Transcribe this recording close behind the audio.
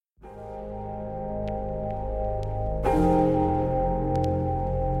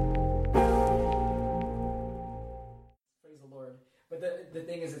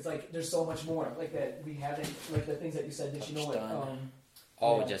like there's so much more like that we haven't, like the things that you said that you know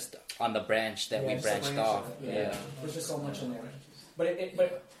what. Just on the branch that we branched off. Yeah. There's just so much in there. But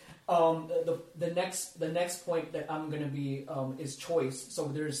the next point that I'm gonna be is choice. So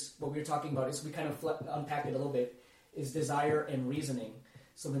there's what we were talking about is we kind of unpacked it a little bit, is desire and reasoning.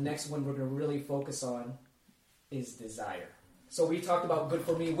 So the next one we're gonna really focus on is desire. So we talked about good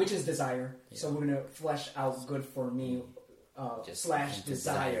for me, which is desire. Yeah. So we're gonna flesh out good for me /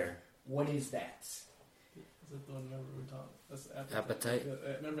 desire. What is that? Is that the one we were talking? That's appetite.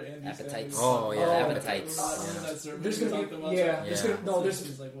 Remember Andy appetites. Appetites. There's gonna be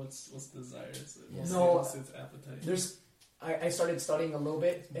there's like what's desire? It's appetite. I started studying a little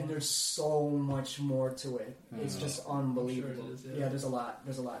bit, and there's so much more to it. It's just unbelievable. Sure it is, yeah, there's a lot.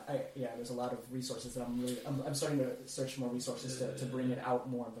 There's a lot of resources that I'm starting to search more resources to bring it out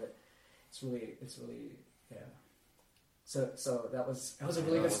more. But it's really yeah. So that was a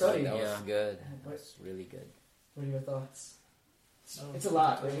really good study. That was good. That was really good. What are your thoughts? It's a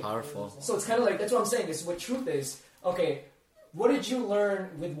lot, right? Powerful. So it's kind of like, that's what I'm saying, is what truth is. Okay, what did you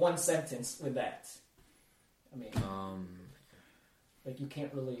learn with one sentence with that? I mean, like you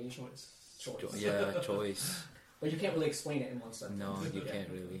can't really... Choice. Yeah, choice. But you can't really explain it in one sentence. No, you can't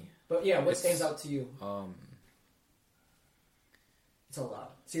really. But yeah, what stands out to you? It's a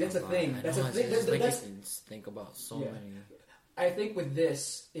lot. See, that's a thing. That's a thing. You think about so many. I think with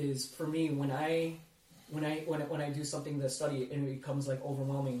this is, for me, when I do something to study and it becomes like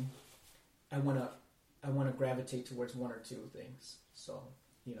overwhelming, I wanna gravitate towards one or two things. So,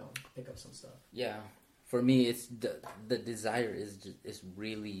 pick up some stuff. Yeah, for me, it's the desire is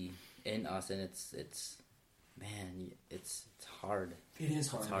really in us, and it's hard. It is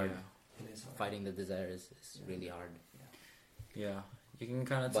hard. It's hard. Yeah. It is hard. Fighting the desire is really hard. Yeah, you can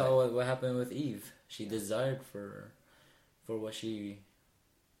kind of tell what happened with Eve. She desired for what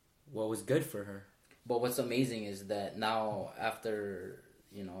was good for her. But what's amazing is that now after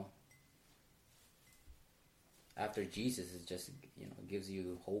Jesus, it just gives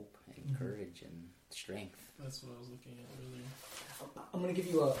you hope and courage and strength. That's what I was looking at earlier. I'm gonna give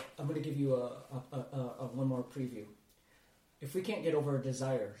you a one more preview. If we can't get over our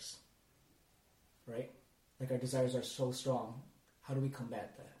desires, right? Like our desires are so strong, how do we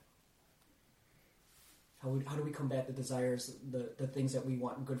combat that? How do we combat the desires, the things that we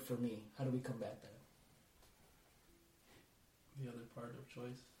want good for me? How do we combat that? The other part of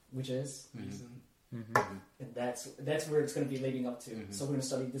choice, which is reason, and that's where it's going to be leading up to. So we're going to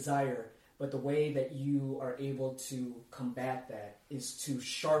study desire, but the way that you are able to combat that is to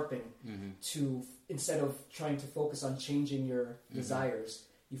sharpen, to instead of trying to focus on changing your desires,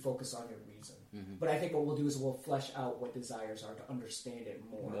 you focus on your reason. But I think what we'll do is we'll flesh out what desires are to understand it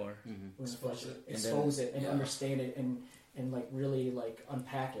more. We're going to expose it and understand it and like really like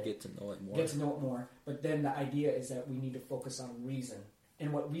unpack it. Get to know it more. But then the idea is that we need to focus on reason.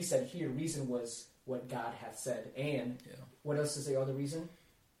 And what we said here, reason was what God hath said. And what else is the other reason?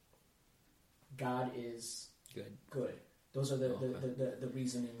 God is good. Those are the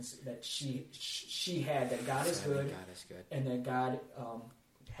reasonings that she had, that God is good, and that God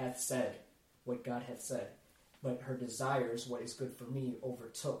hath said what God hath said. But her desires, what is good for me,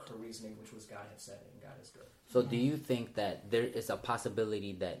 overtook her reasoning, which was God hath said, and God is good. So do you think that there is a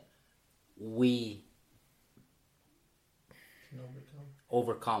possibility that we can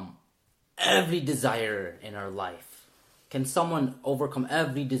overcome every desire in our life? Can someone overcome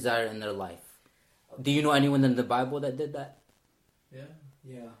every desire in their life? Do you know anyone in the Bible that did that?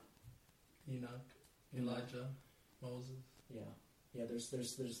 Yeah. Enoch, Elijah, Moses. Yeah. There's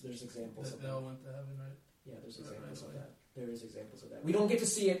examples of that. They all went to heaven, right? Yeah, there's examples of that. There is examples of that. We don't get to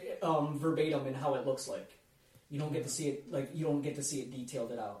see it verbatim in how it looks like. You don't get to see it you don't get to see it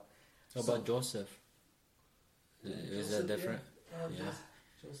detailed out. How about Joseph? Is that different? Yeah.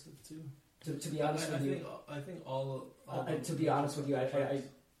 Joseph too. To be honest with you, I think all to be honest with you, I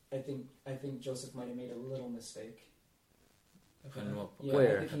think Joseph might have made a little mistake.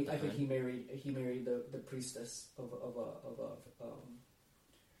 Where? I think he married the priestess of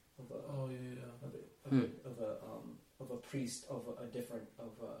a priest of a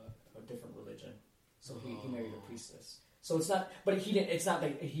different religion. So he married a priestess. So it's not, but he didn't. It's not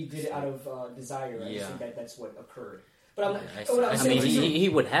like he did it out of desire. I just think that's what occurred. But he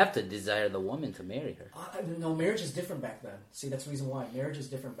would have to desire the woman to marry her. No, marriage is different back then. See, that's the reason why marriage is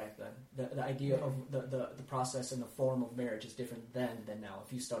different back then. The idea of the process and the form of marriage is different then than now.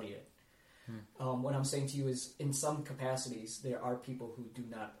 If you study it, what I'm saying to you is, in some capacities, there are people who do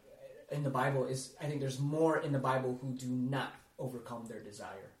not. In the Bible I think there's more in the Bible who do not overcome their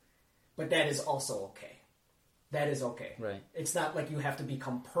desire, but that is also okay. that is okay. Right. It's not like you have to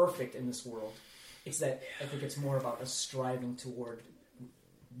become perfect in this world. It's that I think it's more about us striving toward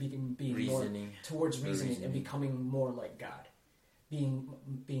being Reasoning. more towards reasoning and Reasoning. becoming more like God, being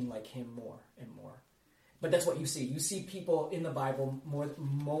like Him more and more. But that's what you see. You see people in the Bible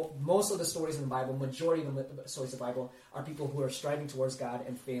most of the stories in the Bible, majority of the stories of the Bible are people who are striving towards God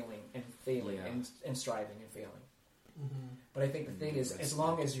and failing Yeah. and striving and failing. Mm-hmm. But I think the thing is, as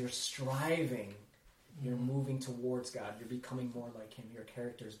long as you're striving, you're moving towards God. You're becoming more like Him. Your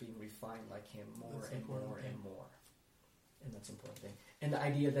character is being refined like Him more That's and important more thing. and more. And that's an important thing. And the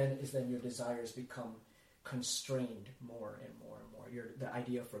idea then is then your desires become constrained more and more and more. The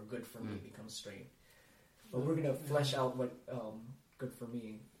idea for good for me becomes strained. But we're going to flesh out what good for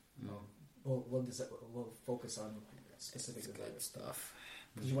me. We'll focus on specific Good stuff.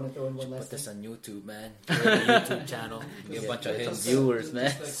 Did you want to throw in one last Put this thing? on YouTube, man. Create a YouTube channel. Get a bunch of Some hits. viewers, man.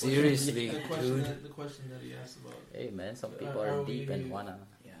 Just Seriously, the question dude. That, the question that he asked about. Hey, man, some Are people are we- deep and wanna.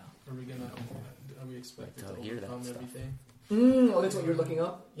 Yeah. Are we expected Like to to hear that overcome stuff. everything? Oh, that's what you're looking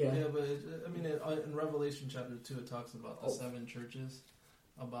up? Yeah. Yeah, but in Revelation chapter 2, it talks about the 7 churches,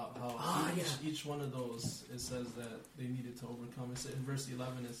 about how each one of those, it says that they needed to overcome. It says, in verse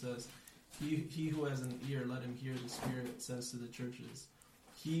 11, it says, he who has an ear, let him hear the Spirit says to the churches,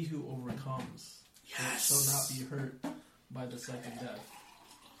 he who overcomes shall not be hurt by the second death.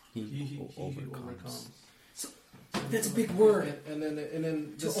 He who overcomes. That's a big word. And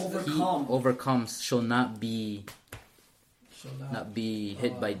then To this, overcome. He overcomes shall not be shall not be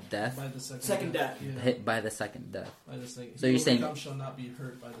hit by death. by the Second death. Yeah. Hit by the second death. By the second. So He you're saying- overcomes shall not be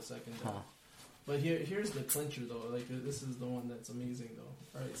hurt by the second death. Huh. But here's the clincher though. Like this is the one that's amazing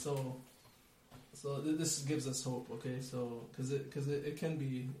though. All right, so this gives us hope. Okay, so because it can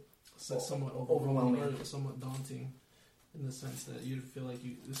be somewhat overwhelming or somewhat daunting, in the sense that you feel like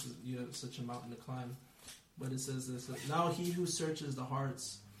you have such a mountain to climb. But it says this: now he who searches the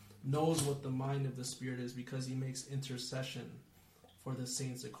hearts knows what the mind of the Spirit is, because he makes intercession for the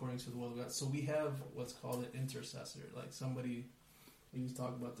saints according to the will of God. So we have what's called an intercessor, like somebody. We can talk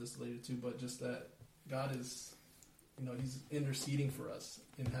about this later too, but just that God is, He's interceding for us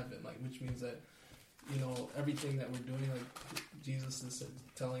in heaven, like, which means that, everything that we're doing, like Jesus is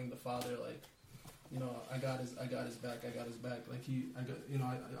telling the Father, like, I got his back, like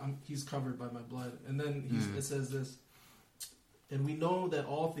he's covered by my blood. And then it says this, and we know that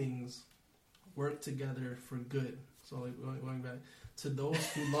all things work together for good. So like going back to those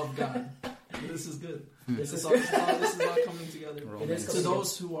who love God. This is good. This is all coming together. To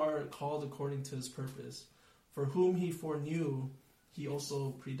those who are called according to His purpose, for whom He foreknew, He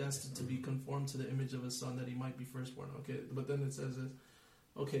also predestined to be conformed to the image of His Son, that He might be firstborn. Okay, but then it says this.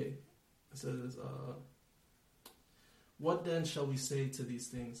 Okay, it says, what then shall we say to these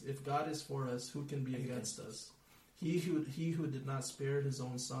things? If God is for us, who can be against us? He who did not spare His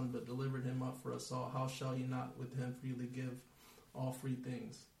own Son, but delivered Him up for us all, how shall He not with Him freely give all free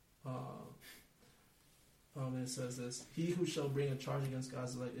things? And it says this: he who shall bring a charge against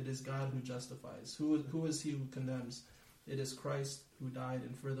God's elect, it is God who justifies. Who is he who condemns? It is Christ who died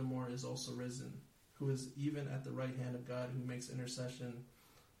and furthermore is also risen, who is even at the right hand of God, who makes intercession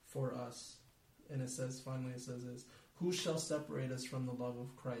for us. And it says, finally, it says this: who shall separate us from the love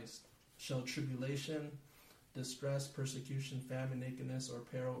of Christ? Shall tribulation, distress, persecution, famine, nakedness, or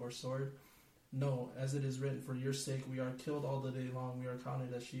peril, or sword? No, as it is written, for your sake we are killed all the day long, we are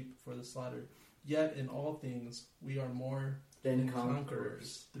counted as sheep for the slaughter. Yet in all things we are more than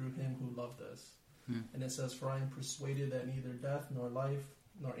conquerors through Him who loved us. And it says, for I am persuaded that neither death, nor life,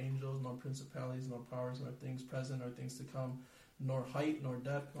 nor angels, nor principalities, nor powers, nor things present, or things to come, nor height, nor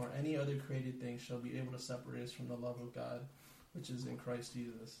depth, nor any other created thing shall be able to separate us from the love of God, which is in Christ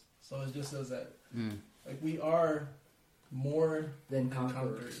Jesus. So it just says that like we are more than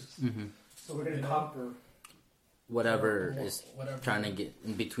conquerors. Mm-hmm. So we're going to conquer whatever is trying to get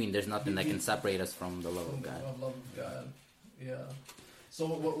in between. There's nothing that can separate us from the love of God. Love of God, yeah. So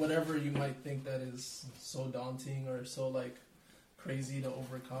whatever you might think that is so daunting or so like crazy to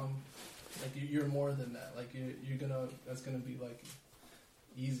overcome, like you're more than that. Like that's gonna be like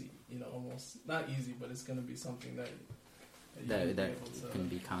easy, almost not easy, but it's gonna be something that can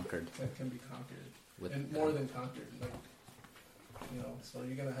be conquered. That can be conquered, and more than conquered. Like so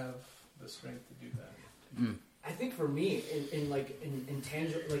you're gonna have the strength to do that. I think for me, in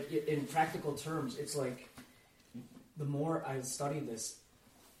tangible, like in practical terms, it's like the more I study this,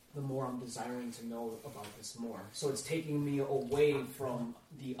 the more I'm desiring to know about this more. So it's taking me away from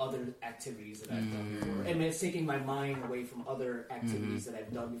the other activities that I've done before, and it's taking my mind away from other activities that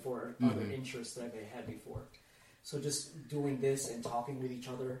I've done before, other interests that I've had before. So just doing this and talking with each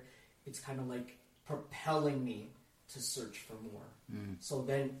other, it's kind of like propelling me to search for more. So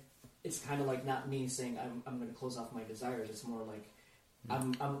then it's kind of like not me saying I'm going to close off my desires. It's more like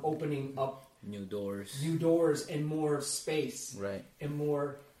I'm opening up New doors. and more space, Right. and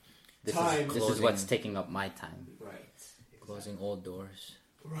more This time. is what's taking up my time. Right. Closing old doors.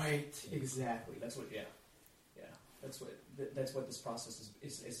 Right. Exactly. That's what. Yeah. That's what this process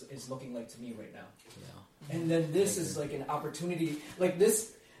is looking like to me right now. Yeah. And then this is like an opportunity. Like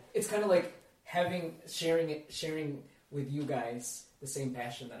this, it's kind of like sharing with you guys the same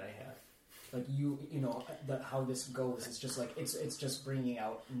passion that I have. Like you know, how this goes. It's just like it's just bringing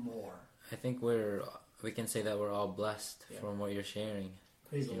out more. I think we can say that we're all blessed from what you're sharing.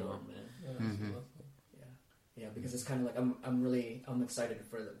 Praise the You know. Lord, man. Yeah, Yeah, because it's kind of like I'm excited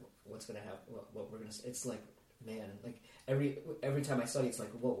for what's gonna happen. What we're gonna. It's like, man, like every time I study, it's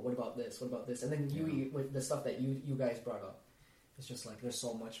like, whoa, what about this? What about this? And then with the stuff that you guys brought up, it's just like there's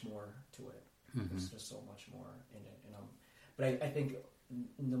so much more to it. There's just so much more in it, but I think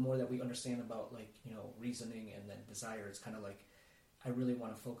the more that we understand about like reasoning and then desire, it's kind of like I really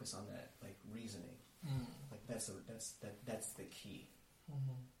want to focus on that, like reasoning. Like that's the key.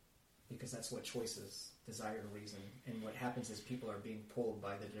 Because that's what choices, desire, reason, and what happens is people are being pulled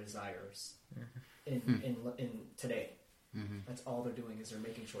by the desires in today. That's all they're doing is they're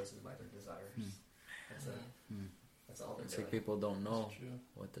making choices by their desires. That's all they're It's doing. like people don't know That's true.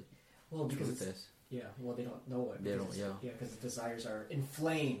 what the Because truth is. yeah, well they don't know it. They because don't, it's- because the desires are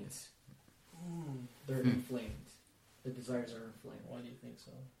inflamed. They're inflamed. The desires are inflamed. Why do you think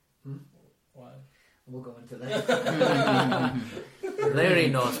so? Why? We'll go into that. Larry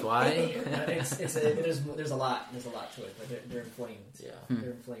knows why. There's a lot to it, but they're inflamed. Yeah.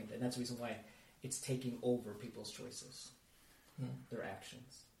 They're inflamed, and that's the reason why it's taking over people's choices, their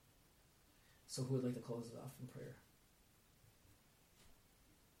actions. So, who would like to close it off in prayer?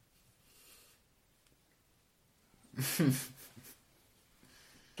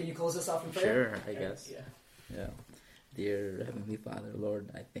 Can you close us off in prayer? Sure, I guess. Yeah. Yeah. Dear Heavenly Father, Lord,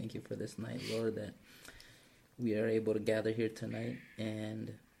 I thank you for this night, Lord, that we are able to gather here tonight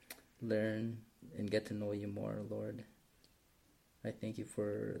and learn and get to know you more, Lord. I thank you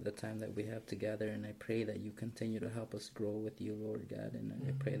for the time that we have together, and I pray that you continue to help us grow with you, Lord God, and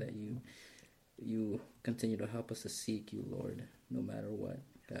I pray that you continue to help us to seek you, Lord, no matter what,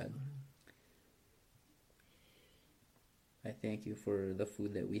 God. I thank you for the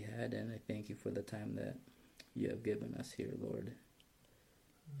food that we had, and I thank you for the time that you have given us here, Lord.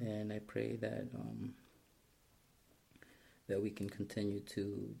 And I pray that that we can continue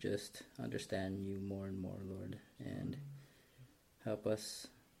to just understand you more and more, Lord, and help us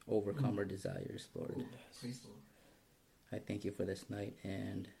overcome our desires, Lord. Praise the Lord. I thank you for this night,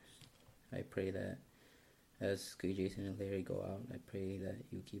 and I pray that as Jason and Larry go out, I pray that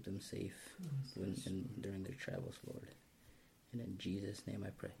you keep them safe during their travels, Lord. And in Jesus' name I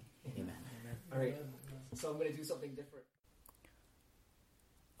pray. Amen. All right. So I'm going to do something different.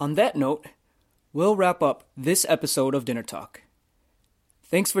 On that note, we'll wrap up this episode of Dinner Talk.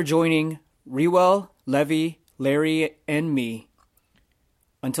 Thanks for joining Rewell, Levy, Larry, and me.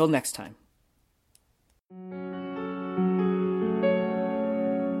 Until next time.